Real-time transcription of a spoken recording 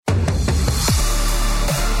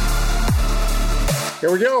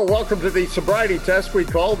Here we go. Welcome to the sobriety test we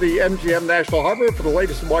call the MGM National Harbor. For the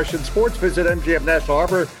latest in Washington sports, visit MGM National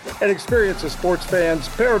Harbor and experience a sports fan's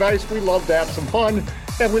paradise. We love to have some fun,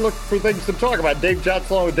 and we look for things to talk about. Dave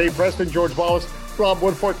Johnson along with Dave Preston, George Wallace, Rob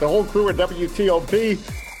Woodfork, the whole crew at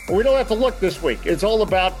WTOP. We don't have to look this week. It's all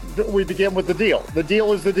about, we begin with the deal. The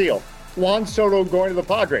deal is the deal. Juan Soto going to the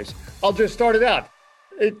Padres. I'll just start it out.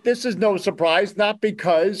 This is no surprise, not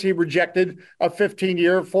because he rejected a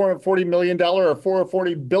 15-year, $440 million or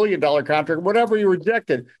 $440 billion contract, whatever he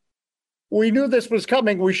rejected. We knew this was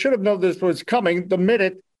coming. We should have known this was coming the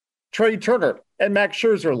minute Trey Turner and Max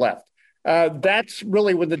Scherzer left. That's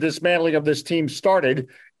really when the dismantling of this team started.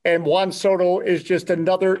 And Juan Soto is just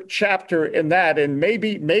another chapter in that. And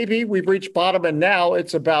maybe we've reached bottom, and now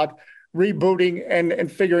it's about rebooting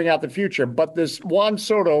and figuring out the future. But this Juan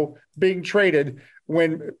Soto being traded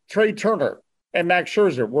when Trey Turner and Max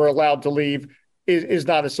Scherzer were allowed to leave is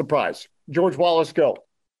not a surprise. George Wallace, go.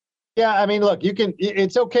 Yeah, I mean, look,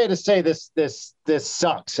 it's okay to say this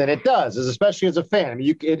sucks, and it does, especially as a fan. I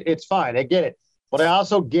mean, it's fine. I get it. But I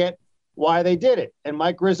also get why they did it. And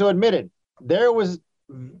Mike Rizzo admitted there was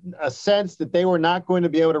a sense that they were not going to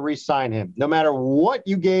be able to re-sign him, no matter what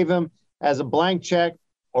you gave him as a blank check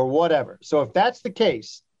or whatever. So if that's the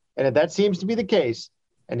case, and if that seems to be the case,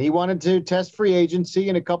 and he wanted to test free agency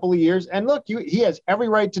in a couple of years. And look, he has every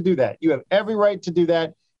right to do that. You have every right to do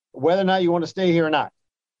that, whether or not you want to stay here or not.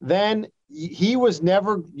 Then you were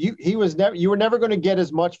never going to get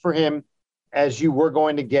as much for him as you were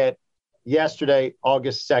going to get yesterday,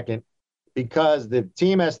 August 2nd, because the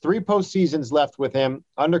team has 3 postseasons left with him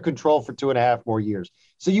under control for 2.5 more years.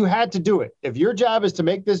 So you had to do it. If your job is to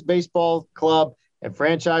make this baseball club and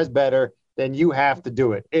franchise better, then you have to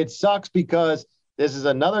do it. It sucks because this is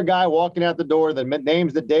another guy walking out the door, the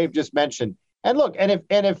names that Dave just mentioned. And look, and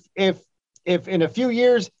if in a few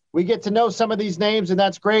years we get to know some of these names, and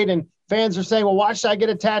that's great, and fans are saying, well, why should I get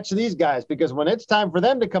attached to these guys? Because when it's time for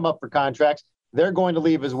them to come up for contracts, they're going to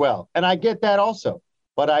leave as well. And I get that also.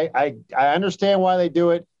 But I understand why they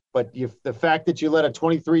do it. But the fact that you let a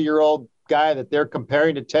 23-year-old guy that they're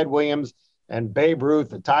comparing to Ted Williams and Babe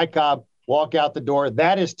Ruth and Ty Cobb walk out the door,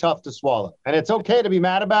 that is tough to swallow. And it's okay to be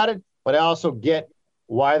mad about it, but I also get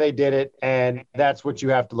why they did it, and that's what you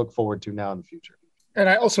have to look forward to now in the future. And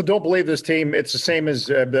I also don't believe this team, it's the same as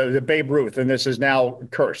the Babe Ruth, and this is now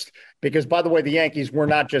cursed. Because, by the way, the Yankees were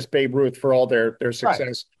not just Babe Ruth for all their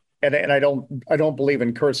success. Right. And I don't believe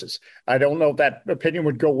in curses. I don't know if that opinion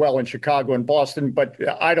would go well in Chicago and Boston, but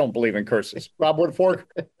I don't believe in curses. Rob Woodfork?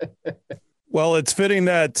 Well, it's fitting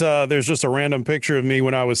that there's just a random picture of me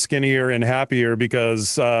when I was skinnier and happier,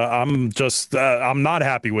 because I'm not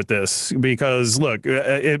happy with this. Because look,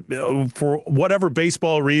 for whatever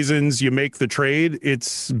baseball reasons you make the trade,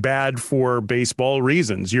 it's bad for baseball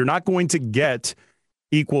reasons. You're not going to get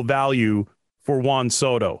equal value for Juan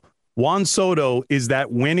Soto. Juan Soto is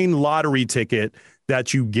that winning lottery ticket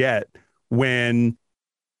that you get when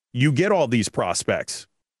you get all these prospects.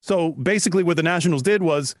 So basically what the Nationals did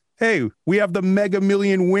was, hey, we have the Mega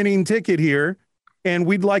Million winning ticket here, and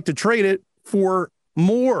we'd like to trade it for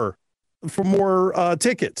more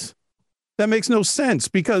tickets. That makes no sense,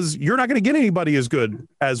 because you're not going to get anybody as good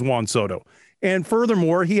as Juan Soto. And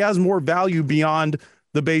furthermore, he has more value beyond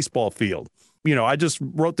the baseball field. You know, I just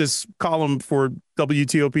wrote this column for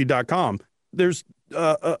WTOP.com. There's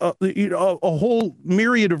a whole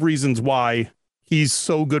myriad of reasons why he's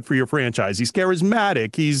so good for your franchise. He's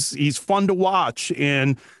charismatic. He's fun to watch.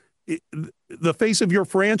 And the face of your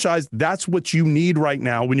franchise, that's what you need right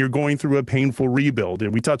now when you're going through a painful rebuild.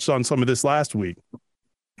 And we touched on some of this last week.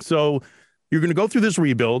 So you're going to go through this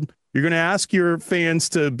rebuild. You're going to ask your fans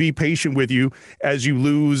to be patient with you as you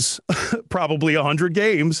lose probably 100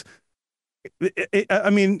 games.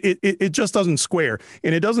 It just doesn't square.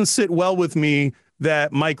 And it doesn't sit well with me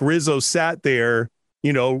that Mike Rizzo sat there,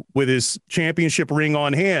 you know, with his championship ring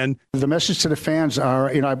on hand. The message to the fans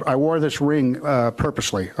are, you know, I wore this ring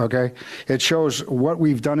purposely, okay? It shows what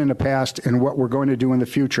we've done in the past and what we're going to do in the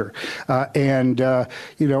future. You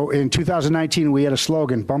know, in 2019, we had a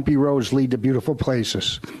slogan, bumpy roads lead to beautiful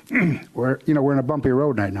places. We're in a bumpy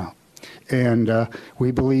road right now. And we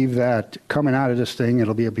believe that coming out of this thing,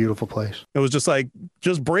 it'll be a beautiful place. It was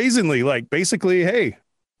just brazenly, basically, hey,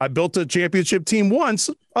 I built a championship team once,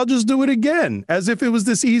 I'll just do it again, as if it was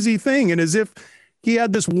this easy thing. And as if he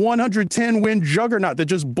had this 110 win juggernaut that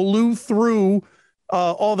just blew through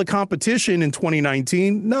all the competition in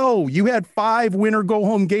 2019. No, you had 5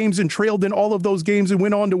 winner-go-home games and trailed in all of those games and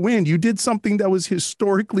went on to win. You did something that was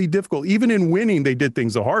historically difficult. Even in winning, they did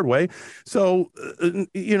things the hard way. So,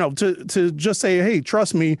 to just say, hey,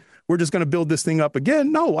 trust me, we're just going to build this thing up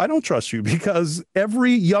again. No, I don't trust you, because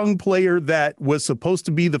every young player that was supposed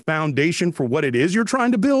to be the foundation for what it is you're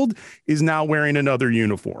trying to build is now wearing another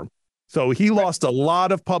uniform. So he lost a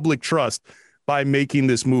lot of public trust by making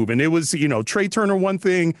this move. And it was, Trey Turner, one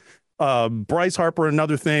thing, Bryce Harper,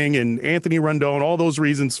 another thing, and Anthony Rendon, all those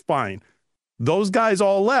reasons, fine. Those guys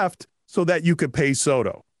all left so that you could pay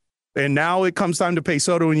Soto. And now it comes time to pay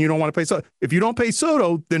Soto, and you don't want to pay Soto. If you don't pay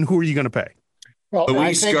Soto, then who are you going to pay? Well,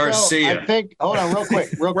 Luis Garcia. I think, hold on real quick.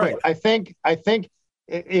 Right. I think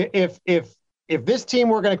if this team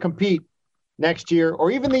were going to compete next year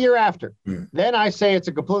or even the year after, then I say it's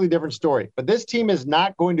a completely different story. But this team is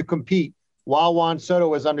not going to compete while Juan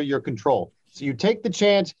Soto is under your control. So you take the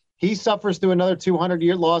chance. He suffers through another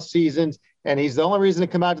 200-year lost seasons, and he's the only reason to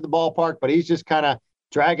come out to the ballpark, but he's just kind of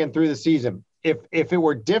dragging through the season. If it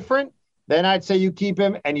were different, then I'd say you keep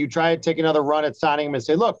him and you try to take another run at signing him and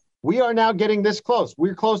say, look, we are now getting this close.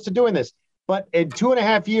 We're close to doing this. But in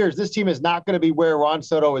 2.5 years, this team is not going to be where Juan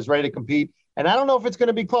Soto is ready to compete. And I don't know if it's going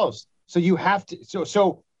to be close. So you have to.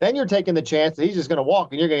 So then you're taking the chance that he's just going to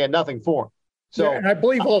walk and you're going to get nothing for him. So, yeah, and I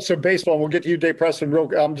believe also baseball, and we'll get to you, Dave Preston,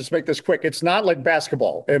 just make this quick. It's not like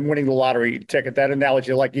basketball and winning the lottery ticket, that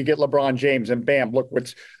analogy, like you get LeBron James and bam, look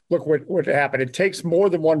what happened. It takes more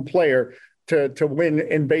than one player to win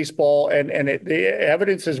in baseball. And the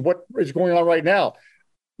evidence is what is going on right now.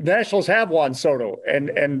 The Nationals have Juan Soto,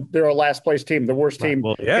 and they're a last place team, the worst team.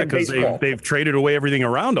 Well, yeah, because they've traded away everything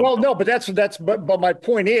around them. Well, no, but but my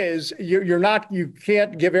point is, you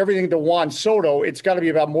can't give everything to Juan Soto. It's got to be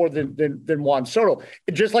about more than Juan Soto.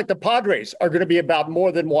 Just like the Padres are going to be about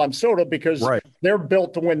more than Juan Soto, because they're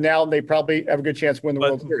built to win now, and they probably have a good chance to win the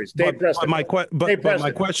World Series. Dave Preston. My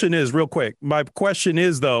question is real quick. My question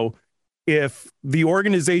is though, if the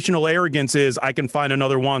organizational arrogance is I can find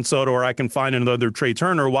another Juan Soto or I can find another Trey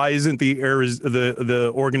Turner, why isn't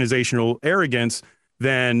the organizational arrogance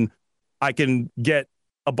then I can get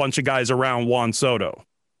a bunch of guys around Juan Soto?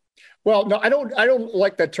 Well, no, I don't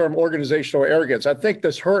like that term, organizational arrogance. I think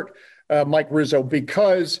this hurt Mike Rizzo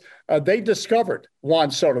because they discovered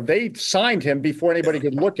Juan Soto. They signed him before anybody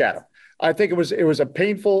could look at him. I think it was a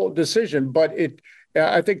painful decision, but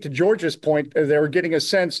I think to George's point, they were getting a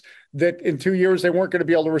sense that in 2 years they weren't going to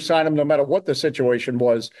be able to resign him no matter what the situation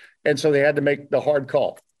was. And so they had to make the hard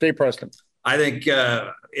call. Dave Preston. I think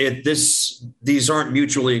these aren't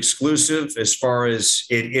mutually exclusive as far as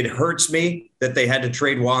it hurts me that they had to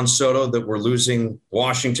trade Juan Soto, that we're losing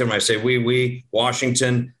Washington. When I say we,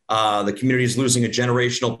 Washington, the community is losing a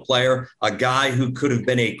generational player, a guy who could have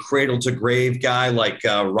been a cradle to grave guy like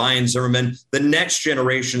Ryan Zimmerman, the next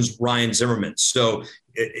generation's Ryan Zimmerman. So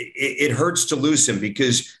it hurts to lose him,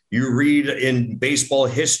 because you read in baseball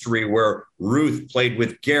history where Ruth played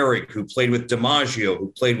with Gehrig, who played with DiMaggio,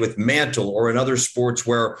 who played with Mantle, or in other sports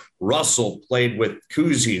where Russell played with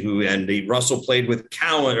Kuzi, Russell played with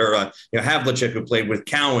Cowan, or Havlicek, who played with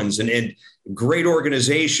Cowens, and great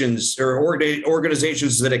organizations or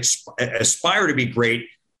organizations that aspire to be great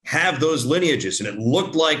have those lineages. And it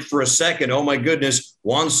looked like for a second, oh my goodness,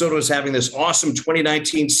 Juan Soto is having this awesome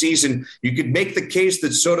 2019 season. You could make the case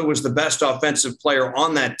that Soto was the best offensive player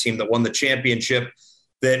on that team that won the championship,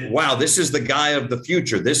 that, wow, this is the guy of the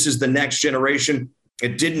future. This is the next generation.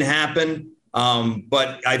 It didn't happen.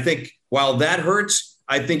 But I think while that hurts,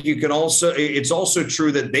 I think it's also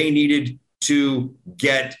true that they needed to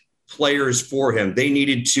get players for him. They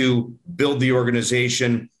needed to build the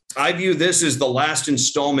organization. I view this as the last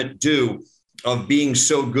installment due of being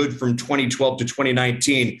so good from 2012 to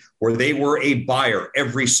 2019, where they were a buyer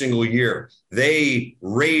every single year. They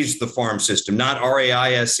raised the farm system, not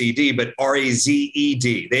RAISED, but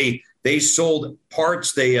RAZED. They sold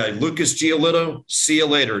parts. Lucas Giolito, see you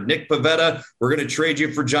later. Nick Pivetta, we're going to trade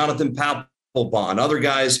you for Jonathan Papelbon. Other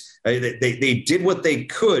guys, they did what they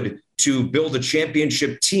could to build a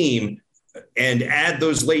championship team and add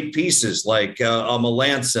those late pieces like a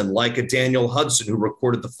Melanson, like a Daniel Hudson, who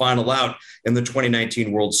recorded the final out in the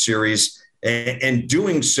 2019 World Series, and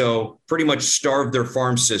doing so pretty much starved their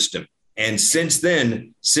farm system. And since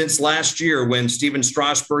then, since last year when Steven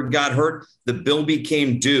Strasburg got hurt, the bill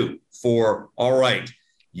became due for, all right,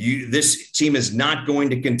 this team is not going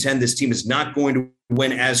to contend. This team is not going to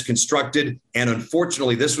win as constructed. And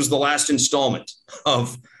unfortunately, this was the last installment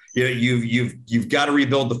of You've got to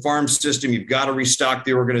rebuild the farm system. You've got to restock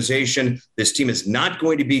the organization. This team is not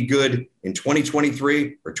going to be good in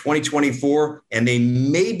 2023 or 2024, and they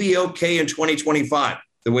may be okay in 2025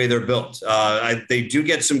 the way they're built. They do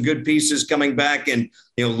get some good pieces coming back, and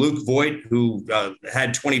Luke Voigt, who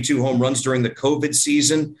had 22 home runs during the COVID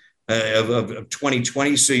season of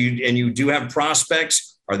 2020. So you do have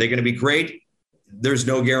prospects. Are they going to be great? There's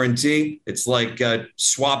no guarantee. It's like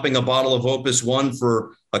swapping a bottle of Opus One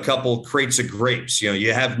for a couple crates of grapes.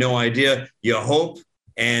 You have no idea. You hope,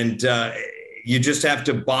 and you just have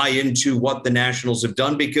to buy into what the Nationals have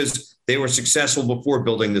done because they were successful before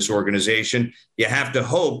building this organization. You have to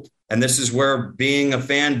hope, and this is where being a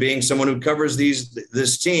fan, being someone who covers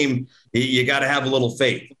this team, you got to have a little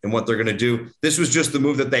faith in what they're going to do. This was just the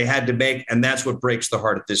move that they had to make, and that's what breaks the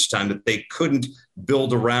heart at this time, that they couldn't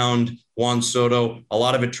build around Juan Soto. A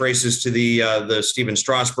lot of it traces to the Steven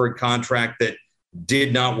Strasburg contract that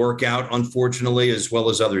did not work out, unfortunately, as well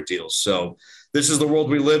as other deals. So this is the world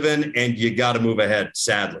we live in, and you got to move ahead,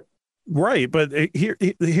 sadly. Right. But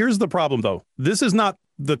here's the problem, though. This is not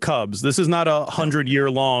the Cubs. This is not a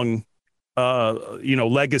 100-year-long,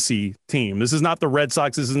 legacy team. This is not the Red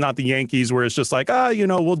Sox. This is not the Yankees, where it's just like,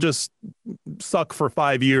 we'll just suck for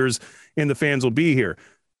 5 years and the fans will be here.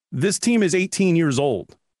 This team is 18 years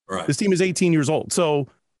old. Right. This team is 18 years old. So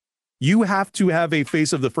you have to have a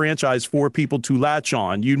face of the franchise for people to latch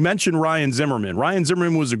on. You mentioned Ryan Zimmerman. Ryan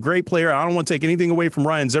Zimmerman was a great player. I don't want to take anything away from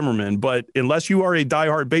Ryan Zimmerman, but unless you are a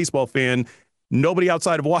diehard baseball fan, nobody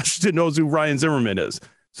outside of Washington knows who Ryan Zimmerman is.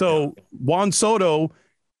 So Juan Soto,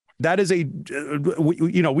 that is we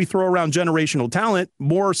throw around generational talent.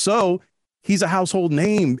 More so, he's a household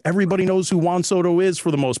name. Everybody knows who Juan Soto is for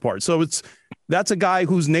the most part. So that's a guy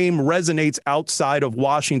whose name resonates outside of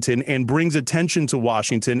Washington and brings attention to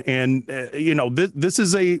Washington. And, this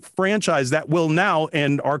is a franchise that will now,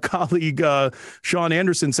 and our colleague Sean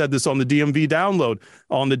Anderson said this on the DMV download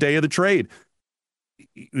on the day of the trade,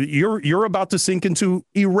 you're about to sink into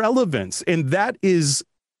irrelevance. And that is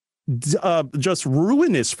just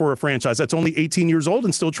ruinous for a franchise that's only 18 years old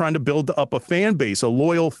and still trying to build up a fan base, a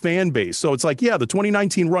loyal fan base. So it's like, the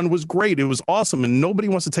 2019 run was great. It was awesome. And nobody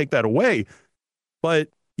wants to take that away. But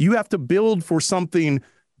you have to build for something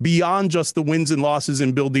beyond just the wins and losses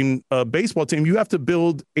and building a baseball team. You have to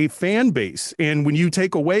build a fan base. And when you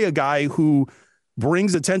take away a guy who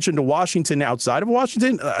brings attention to Washington outside of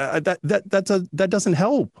Washington, that doesn't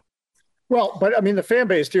help. Well, but I mean, the fan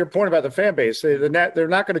base, to your point about the fan base, they're not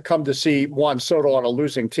going to come to see Juan Soto on a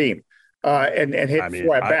losing team and hit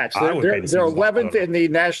 4 at-bats. They're 11th in the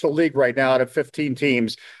National League right now out of 15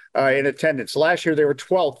 teams in attendance. Last year, they were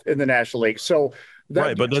 12th in the National League. So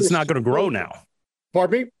right, but that's not going to grow now.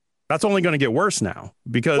 Pardon me? That's only going to get worse now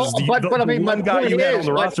because my guy you had on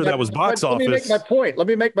the roster that was box office. Let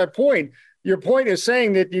me make my point. Your point is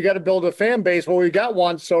saying that you got to build a fan base. Well, we got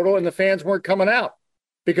Juan Soto and the fans weren't coming out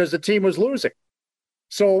because the team was losing.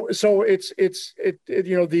 So it's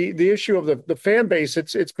the issue of the fan base.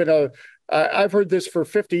 It's been I've heard this for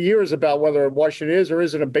 50 years about whether Washington is or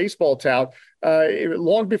isn't a baseball town.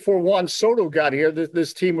 Long before Juan Soto got here,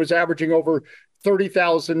 this team was averaging over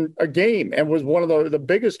 30,000 a game and was one of the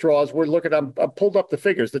biggest draws. We're looking, I pulled up the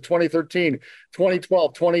figures, the 2013,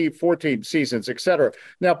 2012, 2014 seasons, et cetera.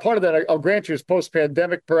 Now, part of that, I'll grant you, is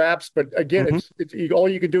post-pandemic perhaps, but again, it's all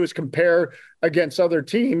you can do is compare against other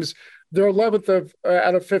teams. They're 11th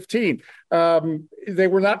out of 15. They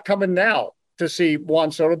were not coming now to see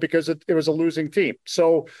Juan Soto because it was a losing team.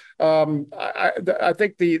 So I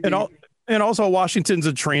think And also Washington's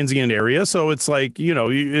a transient area. So it's like,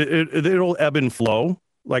 it'll ebb and flow.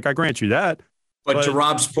 Like, I grant you that. But to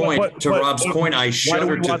Rob's point, I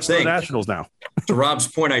shudder to think. Nationals now. To Rob's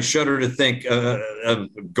point, I shudder to think of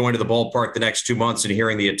going to the ballpark the next 2 months and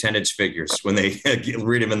hearing the attendance figures when they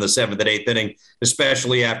read them in the 7th and 8th inning,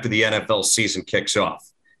 especially after the NFL season kicks off.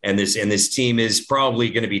 And this team is probably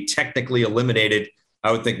going to be technically eliminated,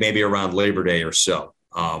 I would think maybe around Labor Day or so.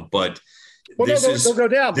 But they'll go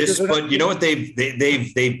down. But you know what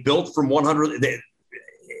they've built from 100.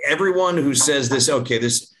 Everyone who says this,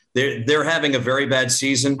 they're having a very bad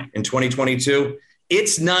season in 2022.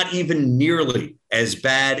 It's not even nearly as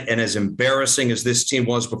bad and as embarrassing as this team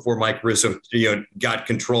was before Mike Rizzo, got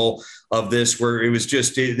control of this, where it was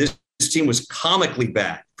just this team was comically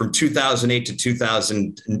bad from 2008 to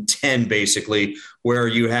 2010, basically, where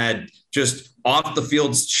you had just off the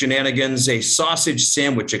field shenanigans, a sausage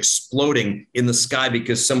sandwich exploding in the sky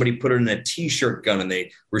because somebody put it in a T-shirt gun and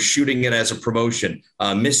they were shooting it as a promotion,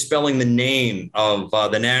 misspelling the name of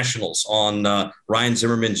the Nationals on Ryan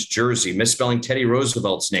Zimmerman's jersey, misspelling Teddy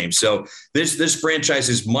Roosevelt's name. So this franchise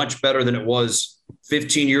is much better than it was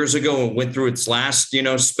 15 years ago and went through its last,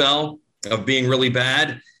 spell of being really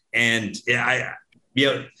bad. And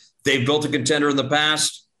they've built a contender in the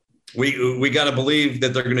past. We got to believe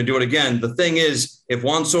that they're going to do it again. The thing is, if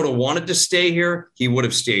Juan Soto wanted to stay here, he would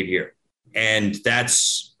have stayed here. And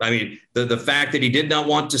the fact that he did not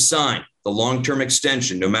want to sign the long-term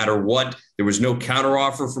extension, no matter what, there was no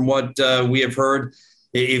counteroffer from what we have heard.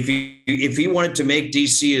 If he wanted to make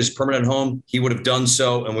DC his permanent home, he would have done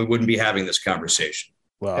so, and we wouldn't be having this conversation.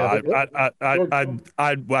 Well,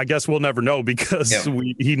 I guess we'll never know because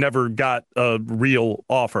he never got a real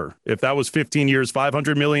offer. If that was 15 years,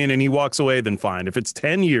 $500 million, and he walks away, then fine. If it's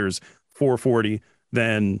 10 years, $440,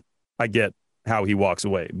 then I get how he walks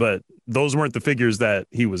away. But those weren't the figures that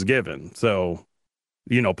he was given. So,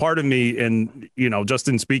 part of me, and just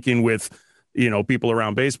in speaking with people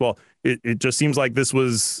around baseball, it just seems like this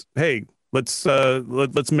was, hey,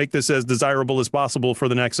 let's make this as desirable as possible for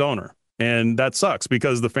the next owner. And that sucks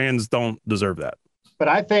because the fans don't deserve that. But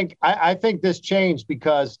I think this changed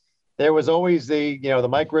because there was always the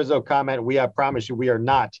Mike Rizzo comment, I promise you, we are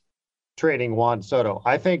not trading Juan Soto.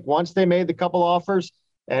 I think once they made the couple offers,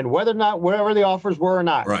 and whether the offers were or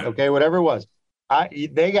not, right. Okay, whatever it was,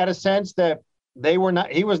 they got a sense that he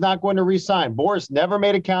was not going to re-sign. Boris never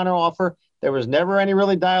made a counter offer. There was never any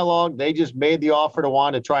really dialogue. They just made the offer to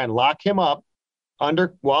Juan to try and lock him up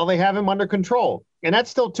while they have him under control. And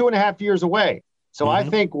that's still 2.5 years away. So I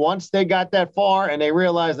think once they got that far and they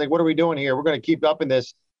realized, like, what are we doing here? We're going to keep upping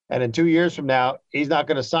this. And in 2 years from now, he's not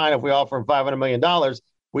going to sign if we offer him $500 million.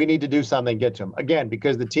 We need to do something, get to him. Again,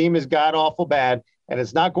 because the team has got awful bad and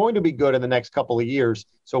it's not going to be good in the next couple of years.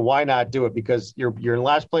 So why not do it? Because you're in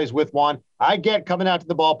last place with Juan. I get coming out to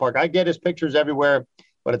the ballpark. I get his pictures everywhere.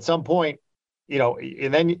 But at some point,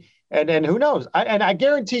 and then who knows? I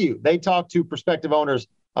guarantee you they talk to prospective owners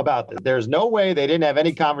about this. There's no way they didn't have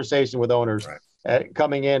any conversation with owners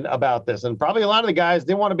coming in about this. And probably a lot of the guys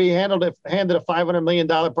didn't want to be handed a $500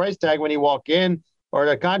 million price tag when you walk in, or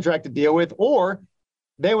a contract to deal with, or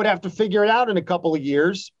they would have to figure it out in a couple of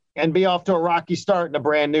years and be off to a rocky start in a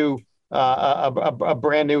brand new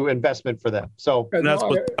investment for them. So and that's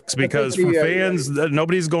what sucks because for fans,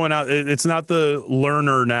 nobody's going out. It's not the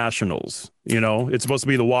Lerner Nationals, it's supposed to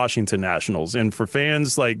be the Washington Nationals. And for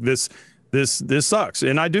fans, like this sucks.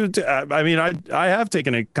 And I do. I have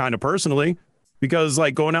taken it kind of personally because,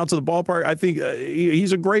 like, going out to the ballpark, I think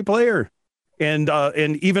he's a great player. And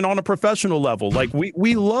even on a professional level, like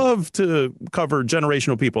we love to cover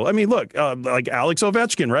generational people. I mean, look, like Alex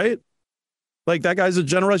Ovechkin, right? Like, that guy's a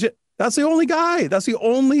generation. That's the only guy. That's the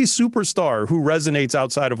only superstar who resonates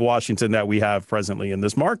outside of Washington that we have presently in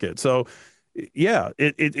this market. So, yeah,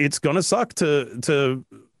 it's going to suck to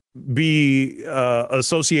be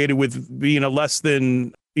associated with being a less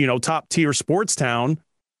than, top tier sports town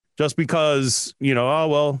just because, the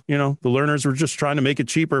Lerners were just trying to make it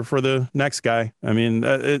cheaper for the next guy. I mean,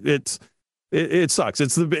 it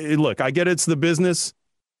sucks. Look, I get it's the business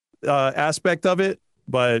aspect of it,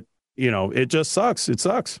 but it just sucks. It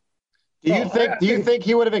sucks. Do you think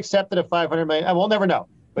he would have accepted a $500 million? We'll never know.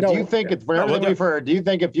 But do you think, for everything we've heard, do you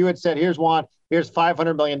think if you had said, here's Juan, here's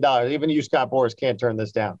 $500 million, even you, Scott Boras, can't turn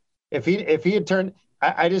this down? If he had turned,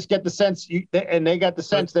 I just get the sense, and they got the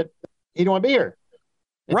sense that he don't want to be here.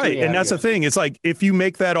 Right. And that's the thing. It's like, if you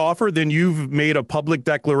make that offer, then you've made a public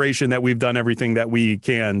declaration that we've done everything that we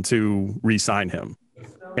can to re-sign him.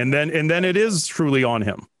 And then it is truly on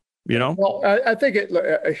him, Well, I think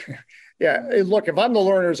look, if I'm the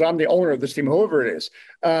Lerners, I'm the owner of this team, whoever it is,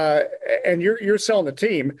 and you're selling the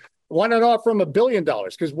team, why not offer him $1 billion?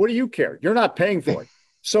 Because what do you care? You're not paying for it.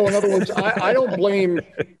 So in other words, I don't blame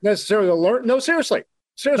necessarily the Lerners. No, seriously.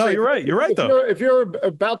 No, you're right. You're right, though. If you're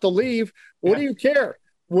about to leave, what do you care?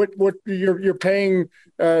 What you're paying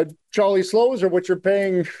Charlie Slows or what you're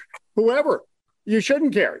paying whoever? You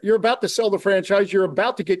shouldn't care. You're about to sell the franchise. You're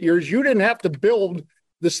about to get yours. You didn't have to build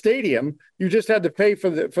the stadium. You just had to pay for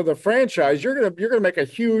the franchise. You're gonna make a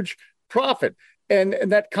huge profit, and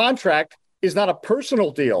that contract is not a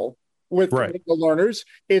personal deal with the Lerners.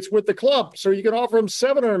 It's with the club. So you can offer them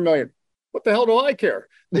 $700 million. What the hell do I care?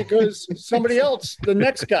 Because somebody else, the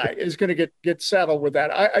next guy, is going to get saddled with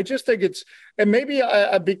that. I just think and maybe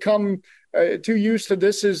I've become too used to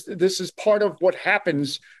this is part of what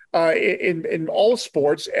happens in all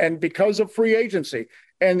sports, and because of free agency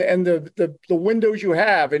and the windows you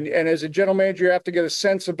have, and as a general manager, you have to get a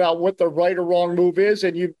sense about what the right or wrong move is,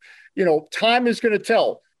 and time is going to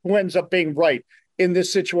tell who ends up being right in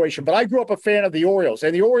this situation. But I grew up a fan of the Orioles,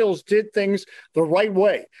 and the Orioles did things the right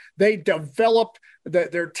way. They developed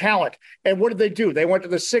their talent. And what did they do? They went to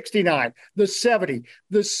the 69, the 70,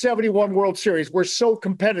 the 71 World Series. We're so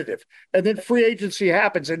competitive. And then free agency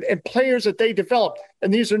happens, and players that they developed,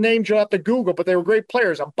 and these are names you'll have to Google, but they were great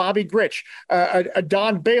players. A Bobby Grich, a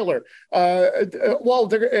Don Baylor.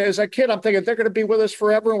 As a kid, I'm thinking they're going to be with us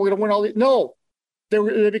forever and we're going to win all these. No,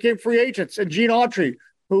 they became free agents. And Gene Autry,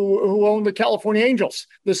 who owned the California Angels,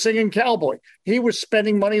 the singing cowboy, he was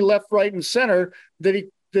spending money left, right, and center that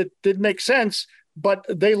didn't make sense, but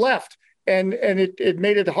they left. And it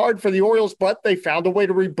made it hard for the Orioles, but they found a way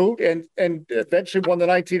to reboot and eventually won the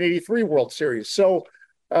 1983 World Series. So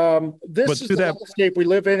this is the landscape we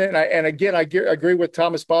live in. And again, I agree with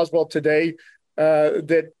Thomas Boswell today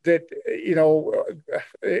that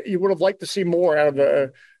you would have liked to see more out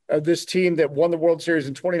of this team that won the World Series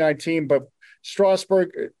in 2019. But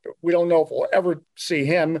Strasburg, we don't know if we'll ever see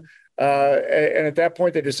him. And at that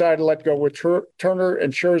point, they decided to let go with Turner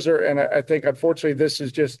and Scherzer. And I think, unfortunately, this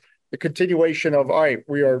is just the continuation of, all right,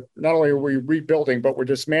 we are not only are we rebuilding, but we're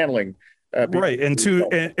dismantling. Right. And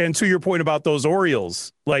to your point about those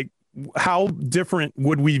Orioles, like, how different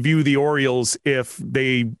would we view the Orioles if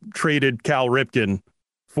they traded Cal Ripken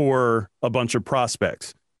for a bunch of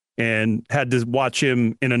prospects and had to watch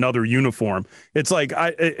him in another uniform? It's like,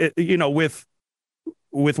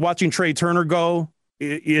 with watching Trey Turner go,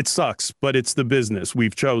 it sucks, but it's the business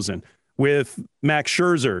we've chosen. With Max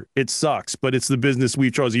Scherzer, it sucks, but it's the business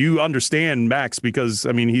we've chosen. You understand Max because,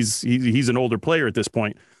 I mean, he's an older player at this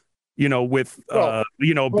point. With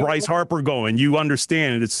Bryce Harper going, you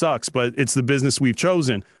understand it sucks, but it's the business we've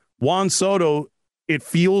chosen. Juan Soto, it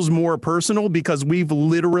feels more personal because we've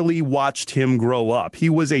literally watched him grow up. He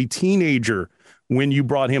was a teenager when you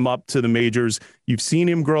brought him up to the majors. You've seen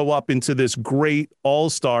him grow up into this great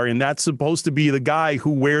all-star, and that's supposed to be the guy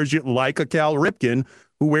who wears you like a Cal Ripken,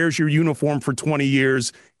 who wears your uniform for 20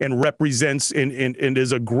 years and represents and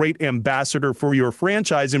is a great ambassador for your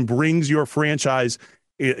franchise and brings your franchise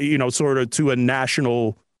sort of to a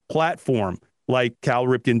national platform like Cal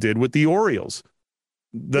Ripken did with the Orioles.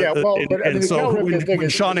 So when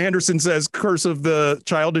Sean Anderson says curse of the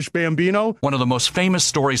Childish Bambino. One of the most famous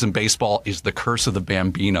stories in baseball is the curse of the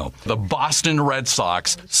Bambino. The Boston Red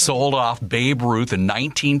Sox sold off Babe Ruth in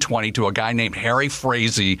 1920 to a guy named Harry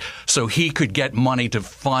Frazee so he could get money to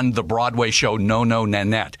fund the Broadway show No No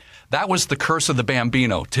Nanette. That was the curse of the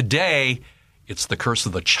Bambino. Today, it's the curse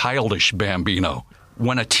of the Childish Bambino.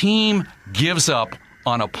 When a team gives up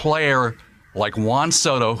on a player like Juan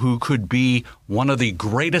Soto, who could be one of the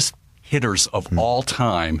greatest hitters of all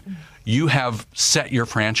time, you have set your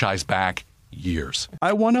franchise back years.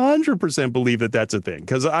 I 100% believe that that's a thing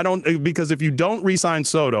because if you don't re-sign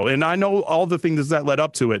Soto, and I know all the things that led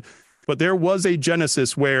up to it, but there was a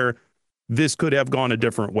genesis where this could have gone a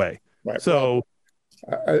different way. Right. So.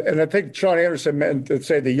 And I think Sean Anderson meant to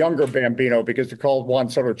say the younger Bambino because they called Juan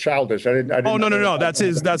Soto childish. I didn't No. That's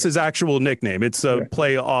his actual nickname. It's a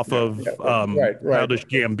play off of Childish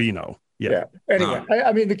Gambino. Yeah. Anyway,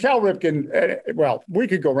 I mean, the Cal Ripken, we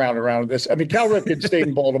could go round and round this. I mean, Cal Ripken stayed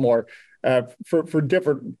in Baltimore for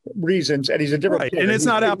different reasons, and he's a different player. And it's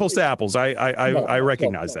not apples to apples. I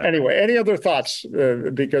recognize that. Anyway, any other thoughts?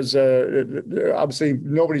 Because obviously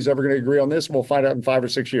nobody's ever going to agree on this. We'll find out in 5 or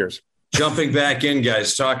 6 years. Jumping back in,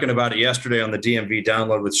 guys, talking about it yesterday on the DMV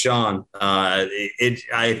download with Sean,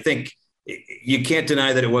 I think you can't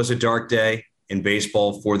deny that it was a dark day in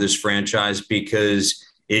baseball for this franchise because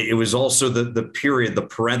it was also the period, the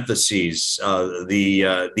parentheses,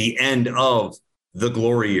 the end of the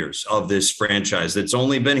glory years of this franchise. That's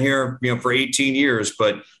only been here, for 18 years,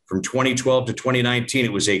 but from 2012 to 2019,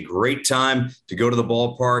 it was a great time to go to the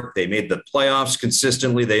ballpark. They made the playoffs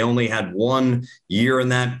consistently. They only had 1 year in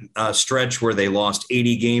that stretch where they lost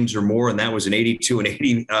 80 games or more, and that was an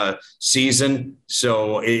 82-80 season.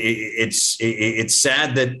 So it's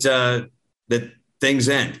sad that things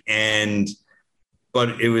end,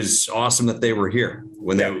 but it was awesome that they were here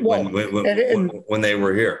when they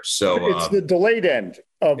were here. So it's the delayed end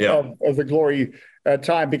of the glory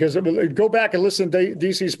time, because go back and listen to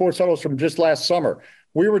DC Sports Huddles from just last summer.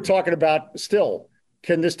 We were talking about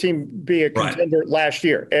can this team be a contender last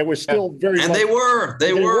year? It was still very and they were.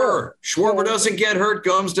 Schwarber doesn't get hurt.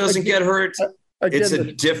 Gomes doesn't get hurt. It's a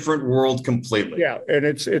different world completely. Yeah, and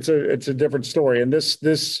it's a different story. And it's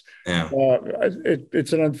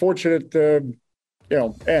an unfortunate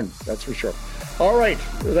end, that's for sure. All right,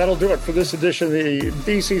 that'll do it for this edition of the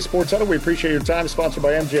DC Sports Huddle. We appreciate your time. Sponsored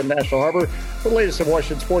by MGM National Harbor. For the latest in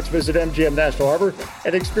Washington sports, visit MGM National Harbor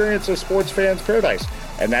and experience a sports fan's paradise.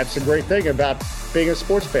 And that's the great thing about being a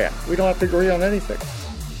sports fan. We don't have to agree on anything.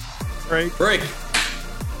 Break.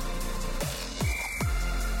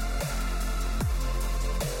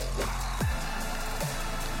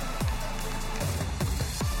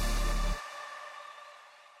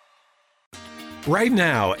 Right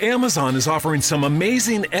now, Amazon is offering some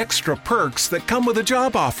amazing extra perks that come with a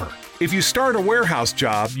job offer. If you start a warehouse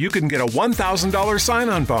job, you can get a $1,000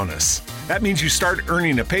 sign-on bonus. That means you start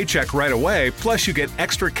earning a paycheck right away, plus you get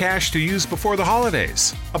extra cash to use before the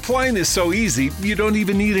holidays. Applying is so easy, you don't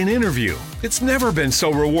even need an interview. It's never been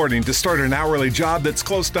so rewarding to start an hourly job that's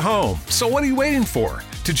close to home. So what are you waiting for?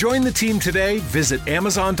 To join the team today, visit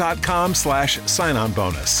Amazon.com/sign-on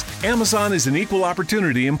bonus. Amazon is an equal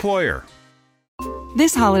opportunity employer.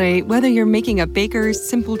 This holiday, whether you're making a Baker's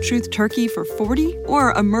Simple Truth turkey for 40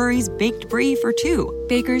 or a Murray's Baked Brie for 2,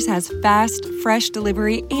 Baker's has fast, fresh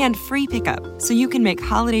delivery and free pickup, so you can make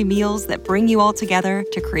holiday meals that bring you all together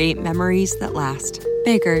to create memories that last.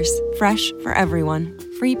 Baker's, fresh for everyone.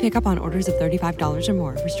 Free pickup on orders of $35 or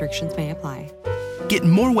more. Restrictions may apply. Get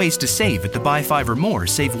more ways to save at the Buy 5 or More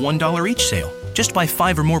Save $1 each sale. Just buy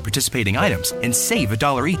 5 or more participating items and save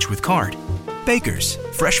 $1 each with card. Baker's,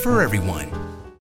 fresh for everyone.